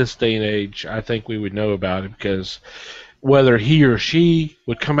at this day and age, I think we would know about it, because whether he or she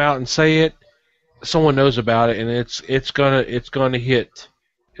would come out and say it, someone knows about it, and it's gonna hit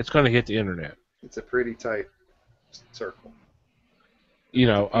the internet. It's a pretty tight circle. You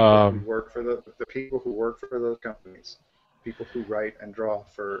know, Who work for the people who work for those companies, people who write and draw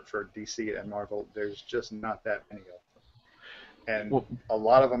for DC and Marvel. There's just not that many of them. And a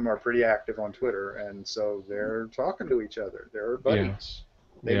lot of them are pretty active on Twitter, and so they're talking to each other. They're buddies.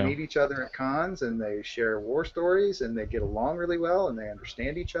 They meet each other at cons, and they share war stories, and they get along really well, and they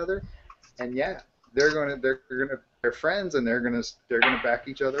understand each other. And they're friends, and they're gonna back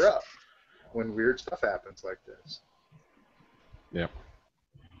each other up when weird stuff happens like this. Yep.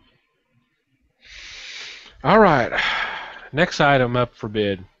 All right. Next item up for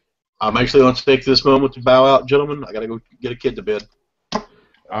bid. I'm actually going to take this moment to bow out, gentlemen. I got to go get a kid to bed.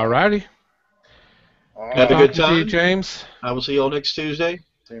 All righty. Have a good time. To you, James. I will see you all next Tuesday.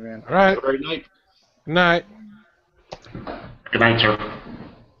 See you, man. All right. Have a great night. Good night. Good night, sir.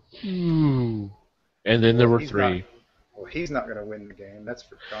 Ooh. And then there were three. He's not going to win the game. That's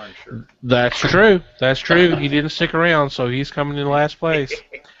for darn sure. That's true. That's true. He didn't stick around, so he's coming in last place.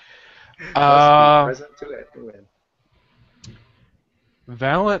 Present to it to win.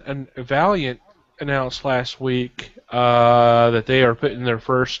 Valiant announced last week that they are putting their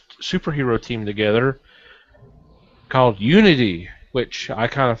first superhero team together called Unity, which I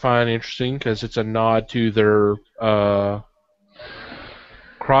kind of find interesting because it's a nod to their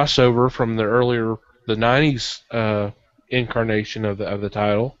crossover from the 90s incarnation of the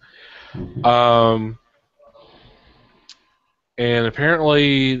title. And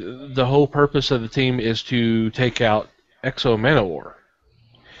apparently the whole purpose of the team is to take out Exo Manowar.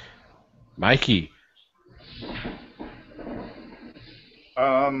 Mikey.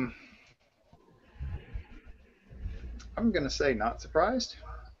 I'm going to say not surprised,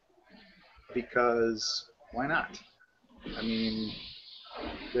 because why not? I mean,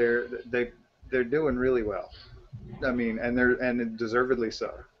 they're doing really well. I mean, and deservedly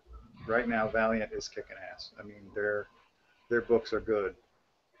so. Right now, Valiant is kicking ass. I mean, their books are good.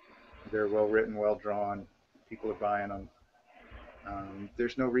 They're well written, well drawn. People are buying them.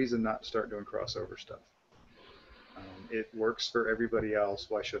 There's no reason not to start doing crossover stuff. It works for everybody else.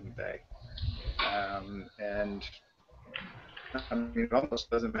 Why shouldn't they? And I mean, it almost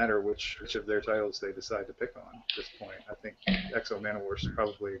doesn't matter which of their titles they decide to pick on at this point. I think Exo Manowar is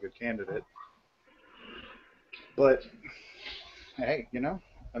probably a good candidate. But hey, I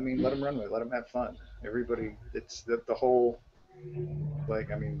mean, let them run with it. Let them have fun. Everybody, it's the whole,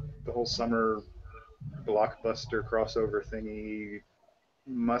 the whole summer blockbuster crossover thingy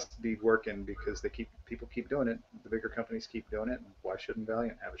must be working because people keep doing it. The bigger companies keep doing it. Why shouldn't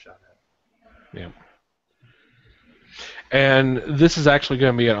Valiant have a shot at it? Yeah. And this is actually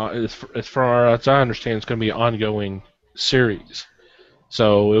going to be, as far as I understand, it's going to be an ongoing series.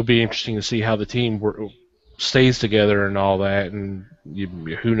 So it'll be interesting to see how the team stays together and all that, and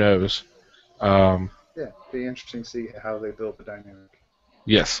who knows. Yeah, it'll be interesting to see how they build the dynamic.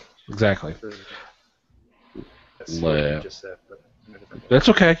 Yes, exactly. That's what you just said, but in a different way. That's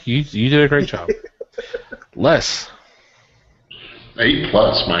okay. You did a great job. Les.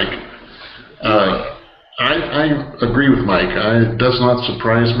 8+, Mike. I agree with Mike. It does not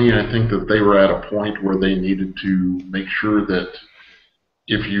surprise me. I think that they were at a point where they needed to make sure that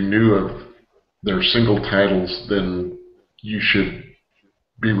if you knew of their single titles, then you should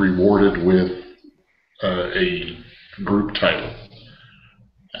be rewarded with a group title.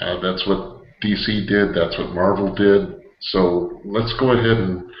 That's what DC did. That's what Marvel did. So let's go ahead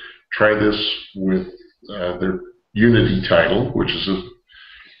and try this with their Unity title, which is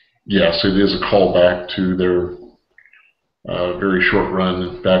yes, it is a callback to their very short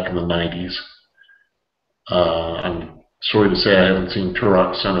run back in the 90s. I'm sorry to say I haven't seen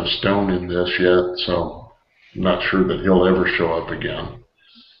Turok, Son of Stone in this yet, so I'm not sure that he'll ever show up again.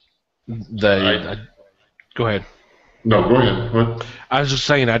 Go ahead. No, go ahead. What? I was just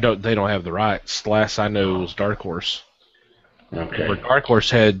saying they don't have the rights. The last I know was Dark Horse. Okay. Where Dark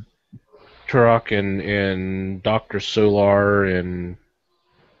Horse had Turok and Dr. Solar and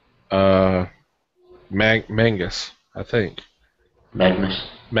Mangus, I think.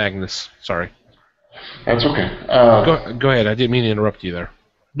 Magnus, sorry. That's okay. Go ahead. I didn't mean to interrupt you there.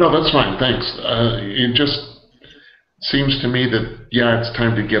 No, that's fine. Thanks. It just seems to me that, yeah, it's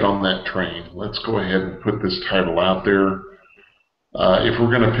time to get on that train. Let's go ahead and put this title out there. If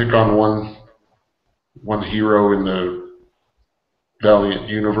we're going to pick on one hero in the Valiant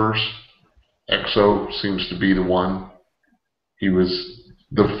universe, Exo seems to be the one. He was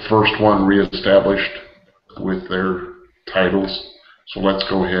the first one reestablished with their titles, so let's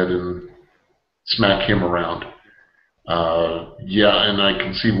go ahead and smack him around. Yeah, and I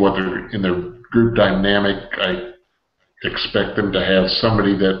can see what they're in their group dynamic. I expect them to have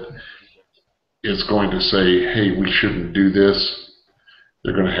somebody that is going to say, hey, we shouldn't do this.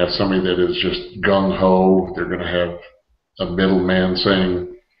 They're going to have somebody that is just gung-ho. They're going to have a middleman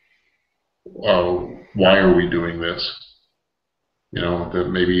saying, why are we doing this? You know, that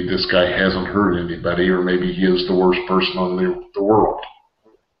maybe this guy hasn't hurt anybody, or maybe he is the worst person on the world.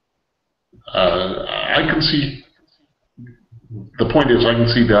 I can see, the point is, I can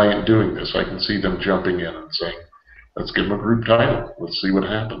see Valiant doing this. I can see them jumping in and saying, let's give them a group title. Let's see what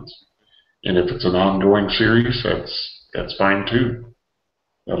happens. And if it's an ongoing series, that's fine too.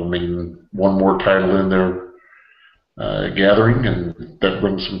 That'll mean one more title in their gathering, and that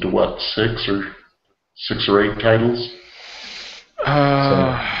brings them to what, six or eight titles?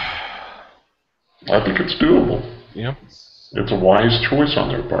 I think it's doable. Yeah. It's a wise choice on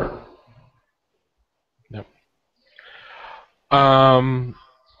their part. Yep. I'm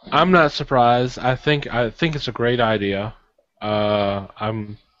not surprised. I think it's a great idea.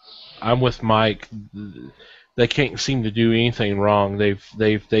 I'm with Mike. They can't seem to do anything wrong.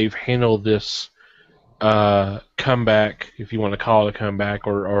 They've handled this comeback, if you want to call it a comeback,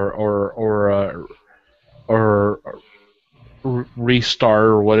 or restart,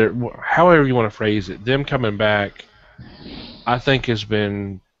 or whatever, however you want to phrase it. Them coming back, I think, has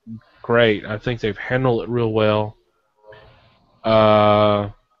been great. I think they've handled it real well.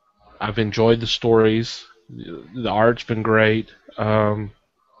 I've enjoyed the stories. The art's been great.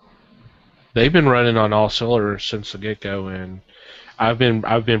 They've been running on all cylinders since the get-go, and I've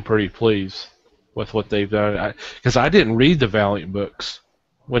been pretty pleased with what they've done. Because I didn't read the Valiant books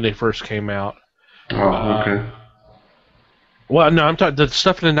when they first came out. Oh, okay. Well, no, I'm talking the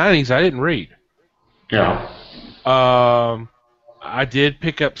stuff in the '90s. I didn't read. Yeah. I did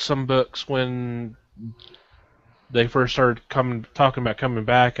pick up some books when they first started talking about coming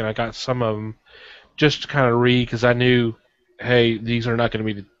back, and I got some of them just to kind of read, because I knew, hey, these are not going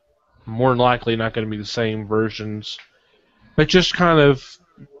to be more than likely not going to be the same versions, but just kind of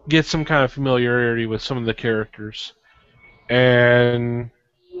get some kind of familiarity with some of the characters. And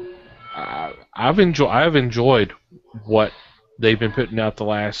I've enjoyed what they've been putting out the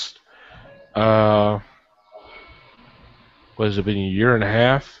last what has it been, a year and a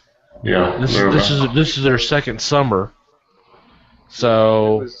half? Yeah. This is their second summer.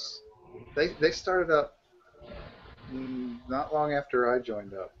 So they started up not long after I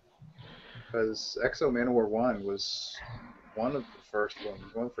joined up, because Exo Manowar 1 was one of the first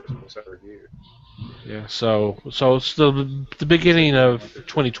books I reviewed. Yeah, so it's the beginning of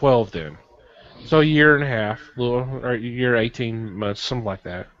 2012 then. So a year and a half, or a year, 18 months, something like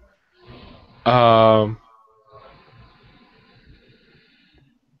that.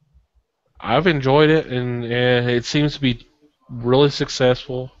 I've enjoyed it, and it seems to be really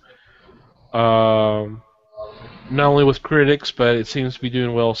successful. Not only with critics, but it seems to be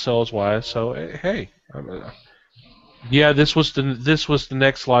doing well sales-wise. So hey, yeah, this was the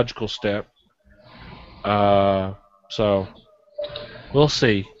next logical step. So we'll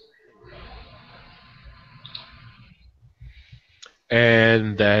see.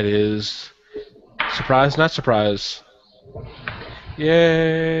 And that is surprise, not surprise.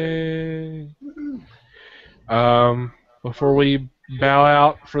 Yay! Before we bow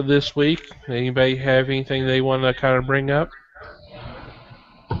out for this week, anybody have anything they want to kind of bring up?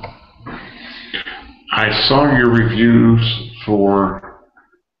 I saw your reviews for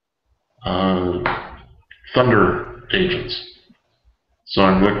Thunder Agents, so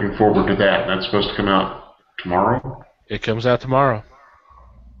I'm looking forward to that. That's supposed to come out tomorrow? It comes out tomorrow.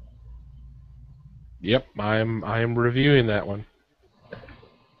 Yep, I am reviewing that one.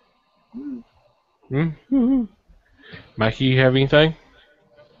 Mm-hmm. Mikey, you have anything?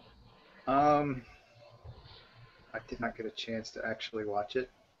 I did not get a chance to actually watch it,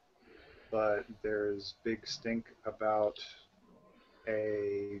 but there's big stink about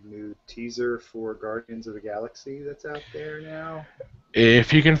a new teaser for Guardians of the Galaxy that's out there now.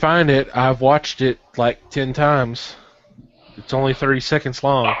 If you can find it, I've watched it like 10 times. It's only 30 seconds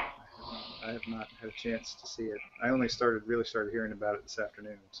long. I have not had a chance to see it. I only really started hearing about it this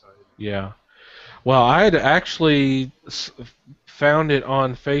afternoon. So Yeah. Well, I had actually found it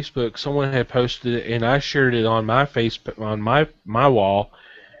on Facebook. Someone had posted it, and I shared it on my Facebook, on my wall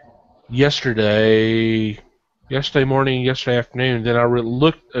yesterday yesterday morning, yesterday afternoon. Then I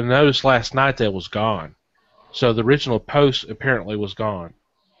looked and noticed last night that it was gone. So the original post apparently was gone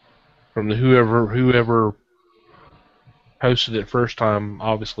from the whoever posted it first time.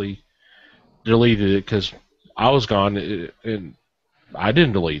 Obviously deleted it because I was gone and I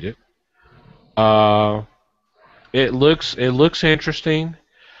didn't delete it. It looks interesting.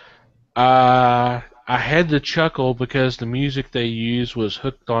 I had to chuckle because the music they used was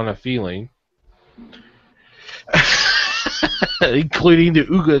 "Hooked on a Feeling," including the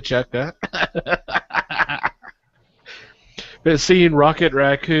Ooga Chaka. But seeing Rocket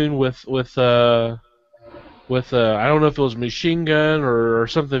Raccoon with I don't know if it was machine gun or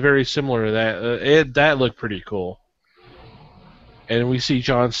something very similar to that. That looked pretty cool. And we see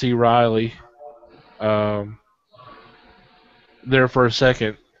John C. Reilly there for a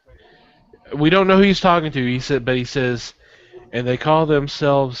second. We don't know who he's talking to. He says, and they call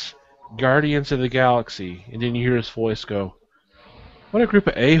themselves Guardians of the Galaxy. And then you hear his voice go, "What a group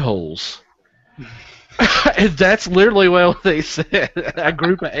of a-holes." And that's literally what they said. A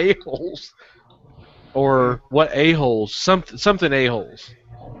group of a-holes. Or what a-holes? Something a-holes.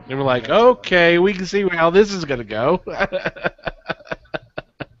 And we're like, okay, we can see how this is going to go. That's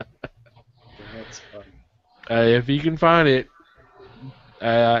funny. If you can find it,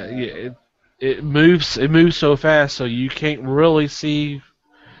 it moves so fast, so you can't really see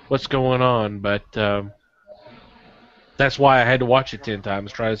what's going on. But that's why I had to watch it 10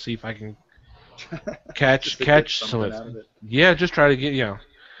 times, try to see if I can catch some of it. Yeah, just try to get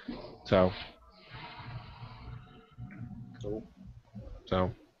So. Cool.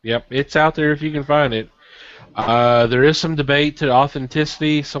 So, yep, it's out there if you can find it. There is some debate to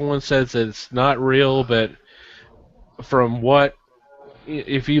authenticity. Someone says that it's not real, but from what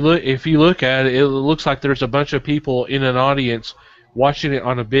if you look at it, it looks like there's a bunch of people in an audience watching it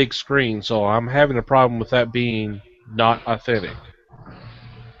on a big screen. So I'm having a problem with that being not authentic.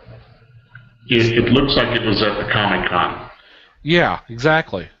 It looks like it was at the Comic-Con. Yeah,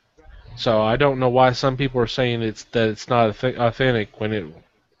 exactly. So I don't know why some people are saying it's not authentic when it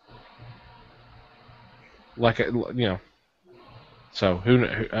So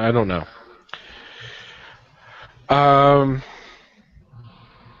I don't know.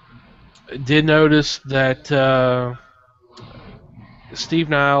 Did notice that Steve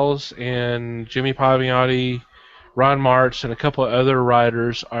Niles and Jimmy Palmiotti, Ron Martz, and a couple of other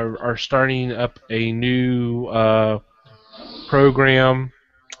writers are starting up a new program.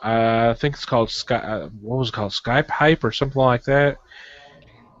 I think it's called what was it called? Skype Hype or something like that.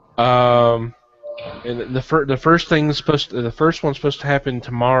 And the first one's supposed to happen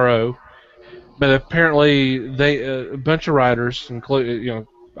tomorrow, but apparently a bunch of writers, including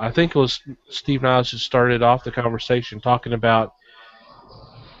I think it was Steve Niles who started off the conversation talking about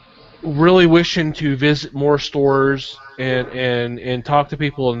really wishing to visit more stores and talk to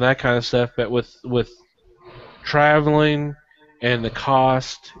people and that kind of stuff, but with traveling and the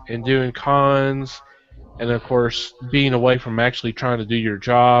cost and doing cons and of course being away from actually trying to do your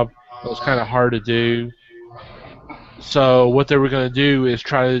job, it was kind of hard to do. So what they were going to do is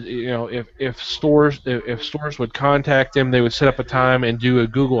try to, if stores would contact them, they would set up a time and do a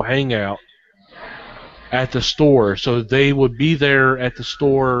Google Hangout at the store. So they would be there at the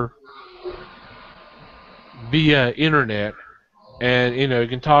store via internet, and you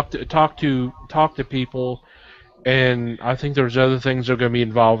can talk to people. And I think there's other things that are going to be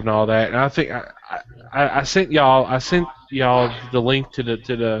involved in all that. And I think I sent y'all the link to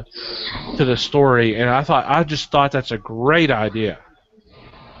the story, and I just thought that's a great idea.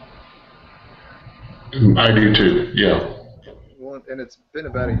 I do too. Yeah. Well, and it's been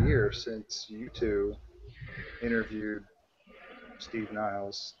about a year since you two interviewed Steve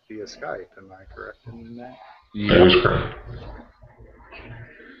Niles via Skype. Am I correct in that? Yeah. That is correct.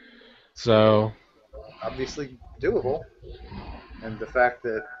 So. Obviously doable, and the fact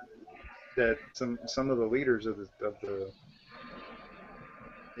that some of the leaders of the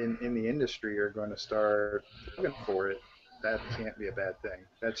in the industry are going to start looking for it, that can't be a bad thing.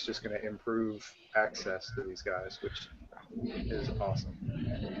 That's just going to improve access to these guys, which is awesome,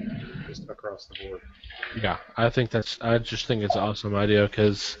 just across the board. Yeah, I just think it's an awesome idea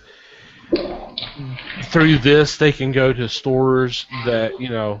because through this they can go to stores that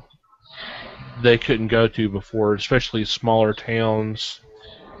they couldn't go to before, especially smaller towns.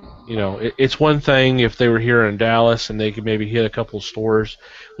 It's one thing if they were here in Dallas and they could maybe hit a couple of stores,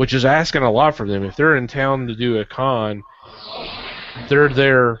 which is asking a lot from them. If they're in town to do a con, they're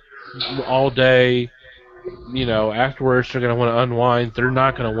there all day. Afterwards they're going to want to unwind. They're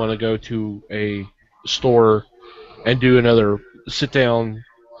not going to want to go to a store and do another sit down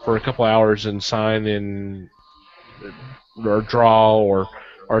for a couple hours and sign and or draw or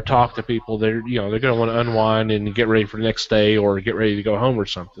talk to people. They're going to want to unwind and get ready for the next day or get ready to go home or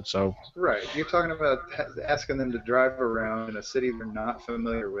something. So Right. You're talking about asking them to drive around in a city they're not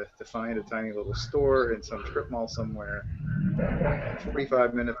familiar with to find a tiny little store in some strip mall somewhere,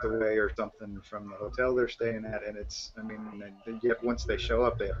 45 minutes away or something from the hotel they're staying at. And yet once they show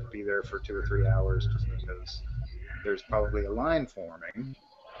up, they have to be there for 2 or 3 hours just because there's probably a line forming.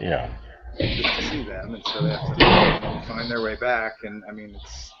 Yeah. Just to see them, and so they have to find their way back. And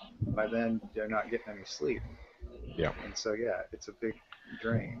by then they're not getting any sleep. Yeah. And so it's a big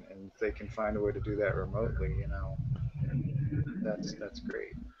drain. And if they can find a way to do that remotely, that's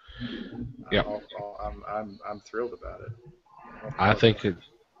great. Yeah. I'm thrilled about it. I think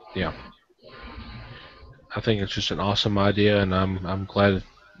it's just an awesome idea, and I'm glad.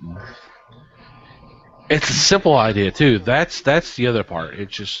 It's a simple idea too. That's the other part.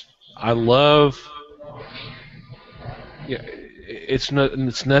 It's just I love. Yeah, it's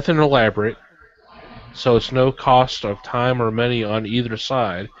nothing elaborate, so it's no cost of time or money on either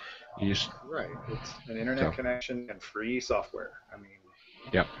side. You just Right. It's an internet connection and free software.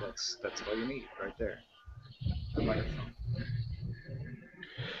 Yep. That's all you need right there. A microphone.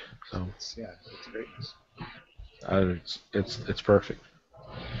 So it's greatness. It's perfect.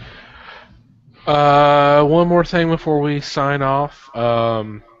 One more thing before we sign off.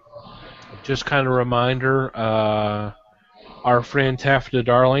 Just kind of a reminder. Our friend Taffeta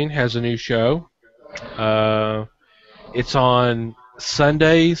Darling has a new show. It's on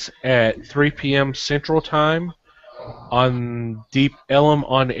Sundays at 3 p.m. Central Time on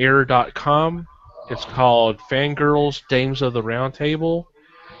deepelmonair.com. It's called Fangirls Dames of the Round Table.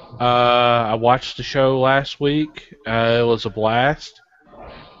 I watched the show last week. It was a blast.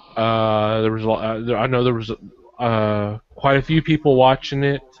 There was I know there was quite a few people watching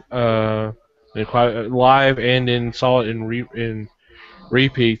it, quite live and saw it in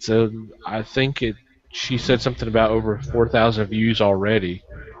repeats. I think she said something about over 4,000 views already.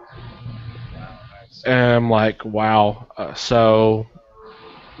 And I'm like, wow. So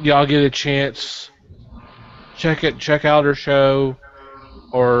y'all get a chance, check out her show,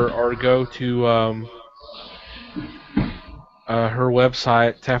 or go to her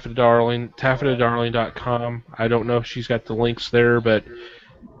website, taffetadarling.com. I don't know if she's got the links there, but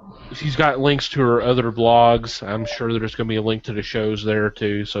she's got links to her other blogs. I'm sure there's going to be a link to the shows there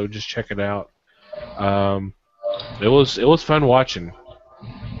too, so just check it out. It was fun watching.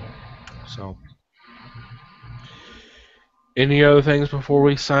 So, any other things before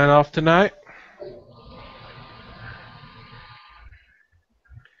we sign off tonight?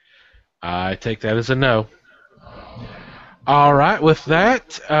 I take that as a no. All right, with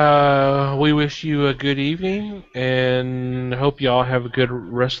that, we wish you a good evening and hope you all have a good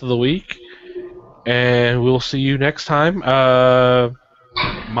rest of the week. And we'll see you next time.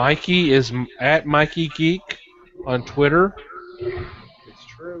 Mikey is at Mikey Geek on Twitter. It's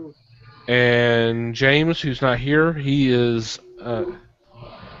true. And James, who's not here, he is.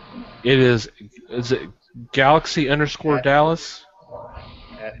 Is it Galaxy_Dallas?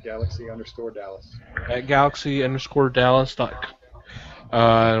 At Galaxy_Dallas. At Galaxy_Dallas.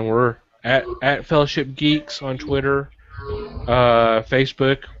 And we're at Fellowship Geeks on Twitter.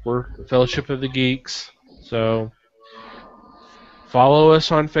 Facebook, we're Fellowship of the Geeks. So follow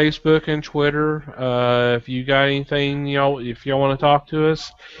us on Facebook and Twitter. If you got anything, if y'all want to talk to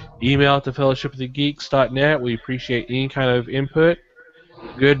us, email it to fellowshipofthegeeks.net. We appreciate any kind of input,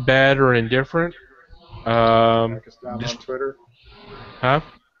 good, bad, or indifferent. Track us down on Twitter. Huh?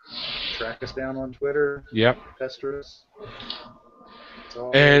 Track us down on Twitter. Yep. Pester us.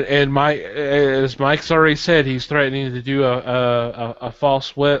 And Mike, as Mike's already said, he's threatening to do a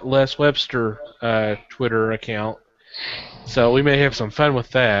false Les Webster Twitter account. So we may have some fun with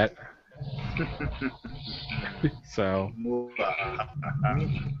that. So.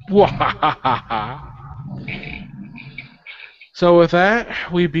 So with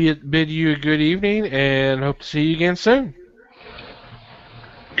that, we bid you a good evening and hope to see you again soon.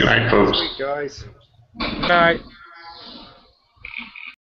 Good night, folks. Sweet guys. Good night.